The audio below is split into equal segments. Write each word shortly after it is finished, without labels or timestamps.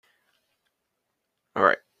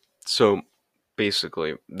So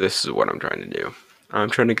basically, this is what I'm trying to do. I'm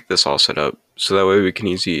trying to get this all set up so that way we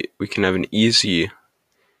can have an easy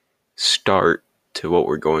start to what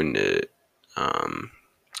we're going to um,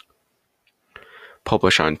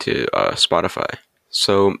 publish onto Spotify.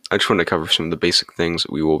 So I just want to cover some of the basic things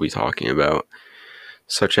that we will be talking about,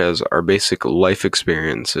 such as our basic life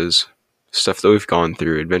experiences, stuff that we've gone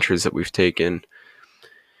through, adventures that we've taken.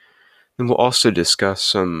 And we'll also discuss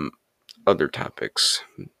some other topics,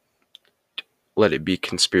 let it be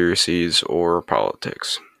conspiracies or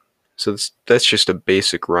politics. So that's just a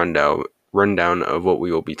basic rundown of what we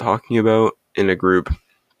will be talking about in a group.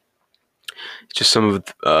 Just some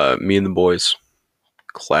of me and the boys,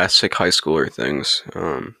 classic high schooler things.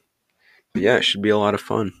 But yeah, it should be a lot of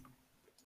fun.